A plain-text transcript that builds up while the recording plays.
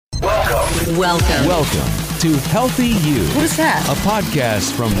Welcome to Healthy You. What is that? A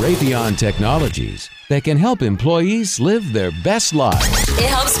podcast from Raytheon Technologies that can help employees live their best lives. It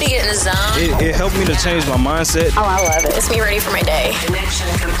helps me get in the zone. It helped me to change my mindset. Oh, I love it. It's me ready for my day. Connection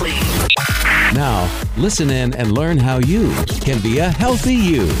complete. Now, listen in and learn how you can be a healthy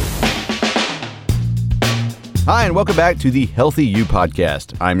you. Hi, and welcome back to the Healthy You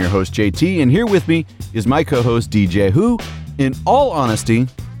podcast. I'm your host, JT, and here with me is my co-host, DJ, who, in all honesty,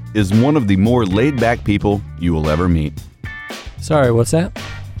 is one of the more laid-back people you will ever meet. Sorry, what's that?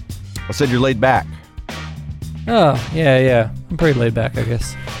 I said you're laid back. Oh, yeah. I'm pretty laid back, I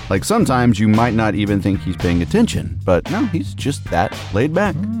guess. Like sometimes you might not even think he's paying attention, but no, he's just that laid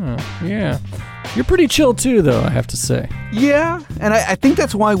back. Yeah. You're pretty chill too, though, I have to say. Yeah, and I think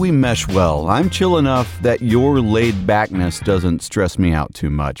that's why we mesh well. I'm chill enough that your laid-backness doesn't stress me out too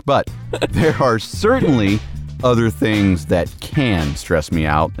much, but there are certainly other things that can stress me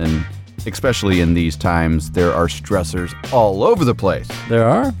out, and especially in these times, there are stressors all over the place. There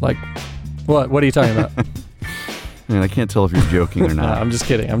are? Like, what? What are you talking about? Man, I can't tell if you're joking or not. No, I'm just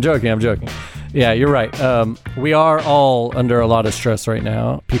kidding. I'm joking. Yeah, you're right. We are all under a lot of stress right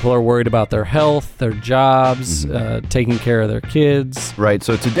now. People are worried about their health, their jobs, taking care of their kids. Right.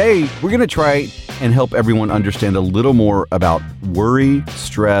 So today we're going to try and help everyone understand a little more about worry,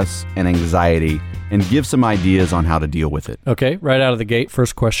 stress, and anxiety, and give some ideas on how to deal with it. Okay, right out of the gate,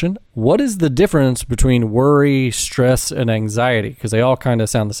 first question. What is the difference between worry, stress, and anxiety? Because they all kind of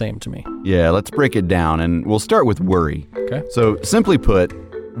sound the same to me. Yeah, let's break it down, and we'll start with worry. Okay. So simply put,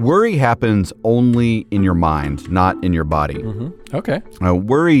 worry happens only in your mind, not in your body. Mm-hmm. Okay.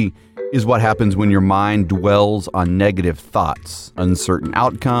 Worry is what happens when your mind dwells on negative thoughts, uncertain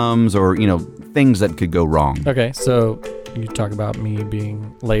outcomes, or, things that could go wrong. Okay, so you talk about me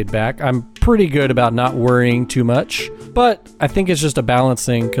being laid back. I'm pretty good about not worrying too much, but I think it's just a balance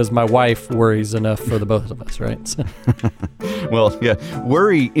thing because my wife worries enough for the both of us, right? So. Well, yeah,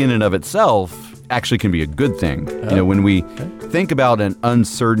 worry in and of itself actually can be a good thing. When we think about an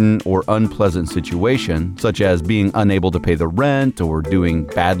uncertain or unpleasant situation, such as being unable to pay the rent or doing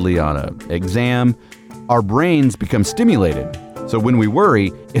badly on an exam, our brains become stimulated. So when we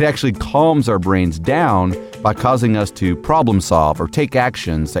worry, it actually calms our brains down by causing us to problem solve or take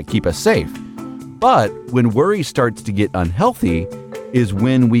actions that keep us safe. But when worry starts to get unhealthy is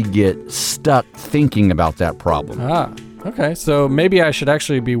when we get stuck thinking about that problem. Okay, so maybe I should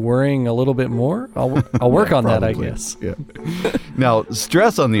actually be worrying a little bit more. I'll work on that, I guess. Yeah. Now,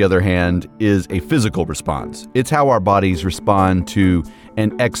 stress, on the other hand, is a physical response. It's how our bodies respond to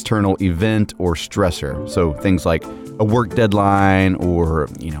an external event or stressor. So things like a work deadline or,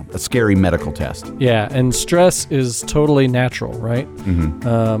 a scary medical test. Yeah, and stress is totally natural, right?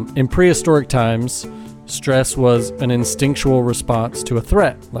 Mm-hmm. In prehistoric times, stress was an instinctual response to a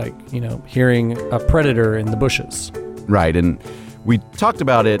threat, like, hearing a predator in the bushes. Right, and we talked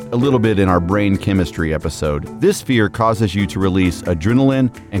about it a little bit in our brain chemistry episode. This fear causes you to release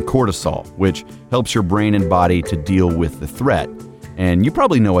adrenaline and cortisol, which helps your brain and body to deal with the threat. And you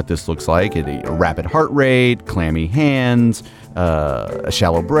probably know what this looks like: a rapid heart rate, clammy hands, a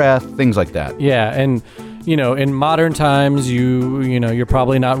shallow breath, things like that. Yeah, and in modern times, you're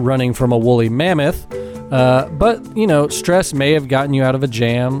probably not running from a woolly mammoth. But stress may have gotten you out of a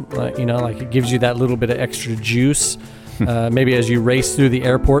jam, like it gives you that little bit of extra juice, maybe as you race through the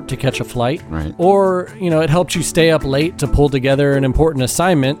airport to catch a flight. Right. Or, it helped you stay up late to pull together an important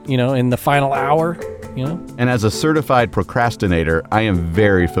assignment, in the final hour, And as a certified procrastinator, I am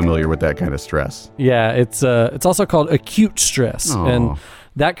very familiar with that kind of stress. Yeah, it's also called acute stress. Aww. And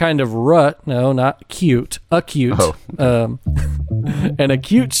that kind of rut, no, not cute, acute. Oh. And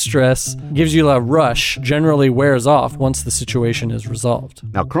acute stress gives you a rush, generally wears off once the situation is resolved.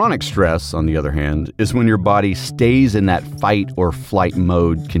 Now, chronic stress, on the other hand, is when your body stays in that fight or flight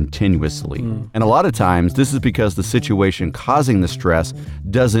mode continuously. And a lot of times, this is because the situation causing the stress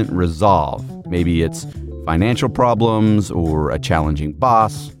doesn't resolve. Maybe it's financial problems or a challenging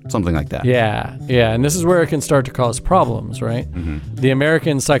boss, something like that. Yeah, and this is where it can start to cause problems, right? Mm-hmm. The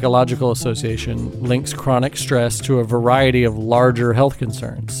American Psychological Association links chronic stress to a variety of larger health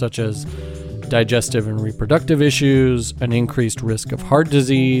concerns, such as digestive and reproductive issues, an increased risk of heart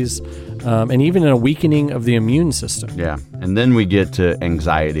disease, and even a weakening of the immune system. Yeah, and then we get to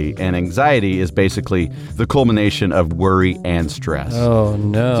anxiety, and anxiety is basically the culmination of worry and stress. Oh,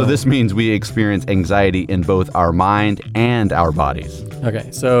 no. So this means we experience anxiety in both our mind and our bodies. Okay,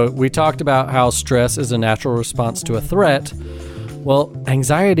 so we talked about how stress is a natural response to a threat. Well,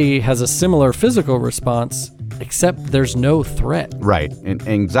 anxiety has a similar physical response, except there's no threat. Right, and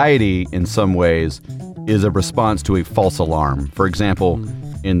anxiety in some ways is a response to a false alarm. For example,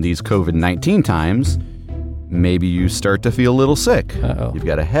 in these COVID-19 times, maybe you start to feel a little sick. Uh-oh. You've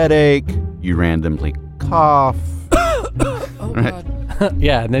got a headache, you randomly cough. Oh, right? God.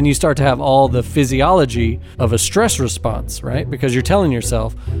 Yeah, and then you start to have all the physiology of a stress response, right? Because you're telling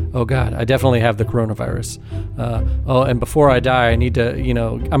yourself, oh God, I definitely have the coronavirus. And before I die, I need to,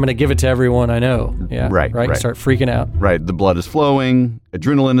 I'm going to give it to everyone I know. Yeah, Right. You start freaking out. Right, the blood is flowing,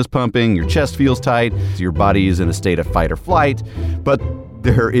 adrenaline is pumping, your chest feels tight, so your body is in a state of fight or flight, but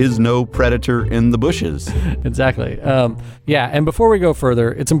there is no predator in the bushes. Exactly. And before we go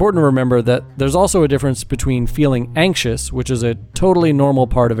further, it's important to remember that there's also a difference between feeling anxious, which is a totally normal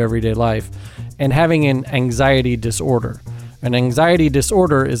part of everyday life, and having an anxiety disorder. An anxiety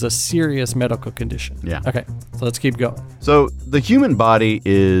disorder is a serious medical condition. Yeah. Okay, so let's keep going. So the human body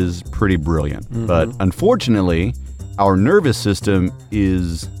is pretty brilliant, but unfortunately, our nervous system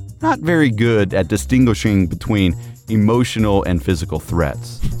is not very good at distinguishing between emotional and physical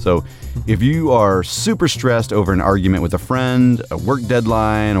threats. So if you are super stressed over an argument with a friend, a work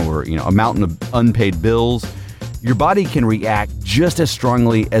deadline, or a mountain of unpaid bills, your body can react just as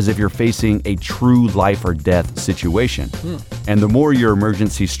strongly as if you're facing a true life or death situation. And the more your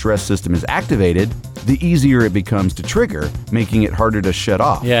emergency stress system is activated, the easier it becomes to trigger, making it harder to shut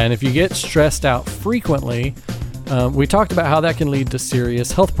off. Yeah, and if you get stressed out frequently, we talked about how that can lead to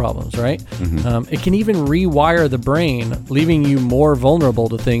serious health problems, right? It can even rewire the brain, leaving you more vulnerable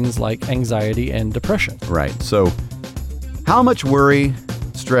to things like anxiety and depression. Right. So how much worry,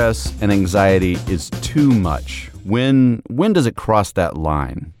 stress, and anxiety is too much? When does it cross that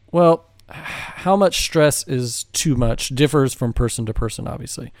line? Well, how much stress is too much differs from person to person,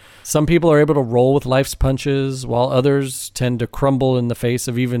 obviously. Some people are able to roll with life's punches, while others tend to crumble in the face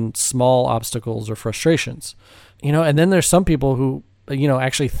of even small obstacles or frustrations. And then there's some people who,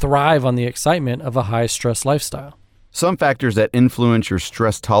 actually thrive on the excitement of a high stress lifestyle. Some factors that influence your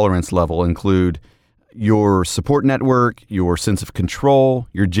stress tolerance level include your support network, your sense of control,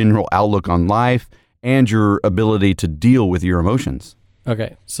 your general outlook on life, and your ability to deal with your emotions.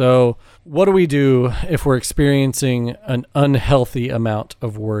 Okay, so what do we do if we're experiencing an unhealthy amount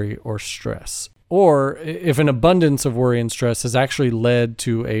of worry or stress? Or if an abundance of worry and stress has actually led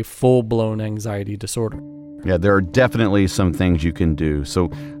to a full-blown anxiety disorder? Yeah, there are definitely some things you can do. So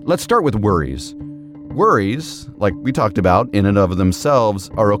let's start with worries. Worries, like we talked about, in and of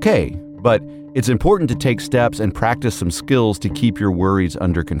themselves are okay, but it's important to take steps and practice some skills to keep your worries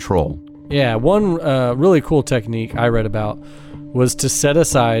under control. Yeah, one really cool technique I read about was to set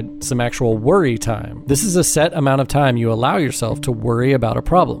aside some actual worry time. This is a set amount of time you allow yourself to worry about a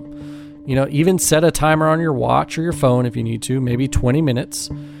problem. Even set a timer on your watch or your phone if you need to, maybe 20 minutes.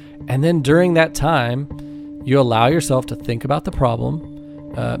 And then during that time, you allow yourself to think about the problem.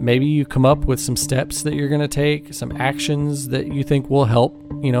 Maybe you come up with some steps that you're going to take, some actions that you think will help,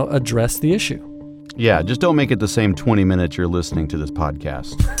 address the issue. Yeah, just don't make it the same 20 minutes you're listening to this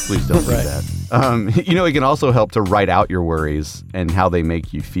podcast. Please don't do that. It can also help to write out your worries and how they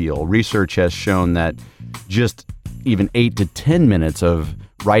make you feel. Research has shown that just even 8 to 10 minutes of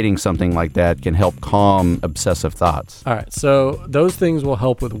writing something like that can help calm obsessive thoughts. All right, so those things will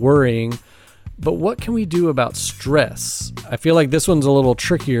help with worrying. But what can we do about stress? I feel like this one's a little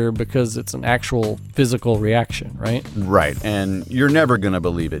trickier because it's an actual physical reaction, right? Right, and you're never going to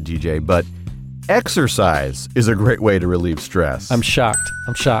believe it, DJ, but exercise is a great way to relieve stress. I'm shocked.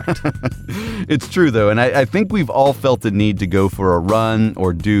 It's true, though, and I think we've all felt the need to go for a run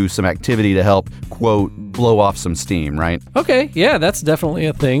or do some activity to help, quote, blow off some steam, right? Okay, yeah, that's definitely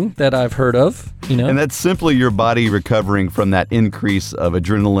a thing that I've heard of, And that's simply your body recovering from that increase of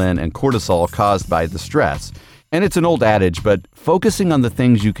adrenaline and cortisol caused by the stress. And it's an old adage, but focusing on the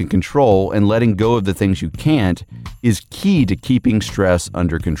things you can control and letting go of the things you can't is key to keeping stress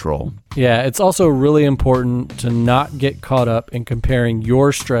under control. Yeah, it's also really important to not get caught up in comparing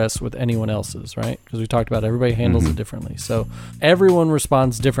your stress with anyone else's, right? Because we talked about everybody handles it differently. So everyone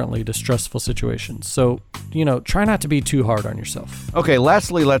responds differently to stressful situations. So, try not to be too hard on yourself. Okay,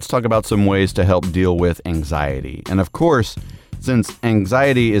 lastly, let's talk about some ways to help deal with anxiety. And of course, since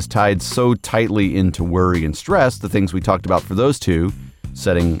anxiety is tied so tightly into worry and stress, the things we talked about for those two,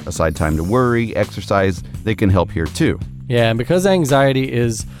 setting aside time to worry, exercise, they can help here too. Yeah, and because anxiety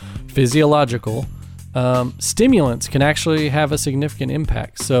is physiological, stimulants can actually have a significant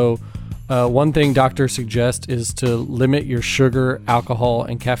impact. So one thing doctors suggest is to limit your sugar, alcohol,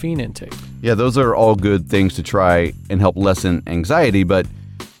 and caffeine intake. Yeah, those are all good things to try and help lessen anxiety, but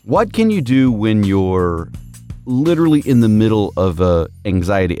what can you do when you're literally in the middle of a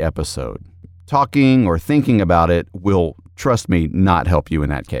anxiety episode? Talking or thinking about it will, trust me, not help you in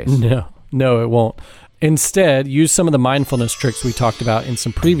that case. No, it won't. Instead, use some of the mindfulness tricks we talked about in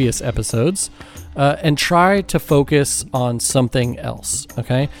some previous episodes and try to focus on something else,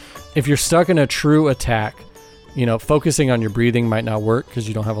 okay? If you're stuck in a true attack, focusing on your breathing might not work because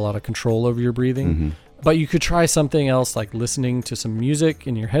you don't have a lot of control over your breathing. Mm-hmm. But you could try something else like listening to some music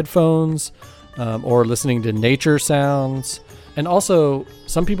in your headphones or listening to nature sounds. And also,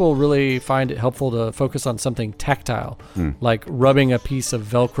 some people really find it helpful to focus on something tactile, like rubbing a piece of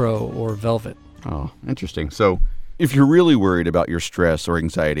Velcro or velvet. Oh, interesting. So if you're really worried about your stress or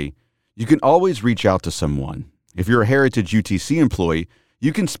anxiety, you can always reach out to someone. If you're a Heritage UTC employee,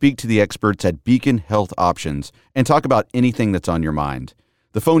 you can speak to the experts at Beacon Health Options and talk about anything that's on your mind.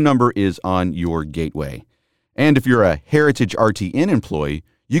 The phone number is on your gateway. And if you're a Heritage RTN employee,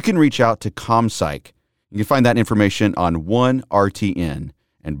 you can reach out to ComPsych. You can find that information on 1RTN.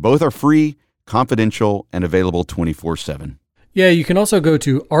 And both are free, confidential, and available 24/7. Yeah, you can also go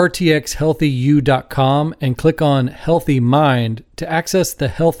to rtxhealthyu.com and click on Healthy Mind to access the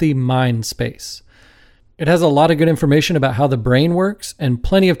Healthy Mind space. It has a lot of good information about how the brain works and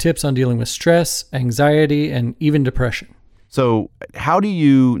plenty of tips on dealing with stress, anxiety, and even depression. So how do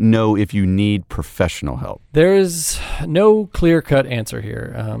you know if you need professional help? There is no clear-cut answer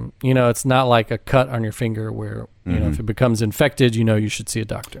here. It's not like a cut on your finger where, if it becomes infected, you should see a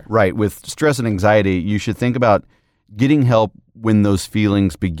doctor. Right. With stress and anxiety, you should think about getting help when those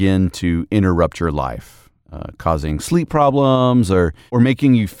feelings begin to interrupt your life, causing sleep problems or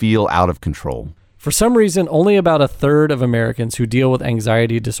making you feel out of control. For some reason, only about a third of Americans who deal with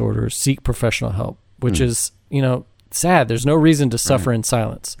anxiety disorders seek professional help, which is, sad. There's no reason to suffer in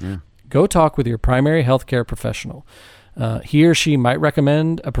silence. Yeah. Go talk with your primary healthcare professional. He or she might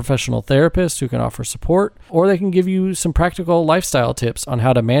recommend a professional therapist who can offer support, or they can give you some practical lifestyle tips on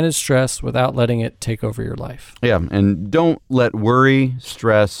how to manage stress without letting it take over your life. Yeah, and don't let worry,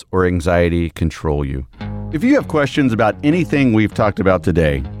 stress, or anxiety control you. If you have questions about anything we've talked about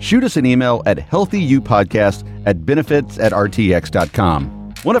today, shoot us an email at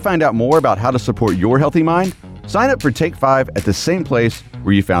healthyupodcast@benefits@rtx.com. Want to find out more about how to support your healthy mind? Sign up for Take 5 at the same place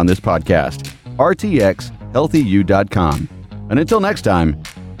where you found this podcast, rtxhealthyu.com. And until next time,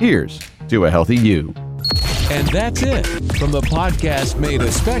 here's to a healthy you. And that's it from the podcast made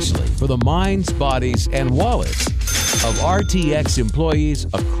especially for the minds, bodies, and wallets of RTX employees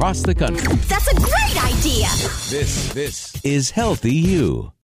across the country. That's a great idea! This is Healthy You.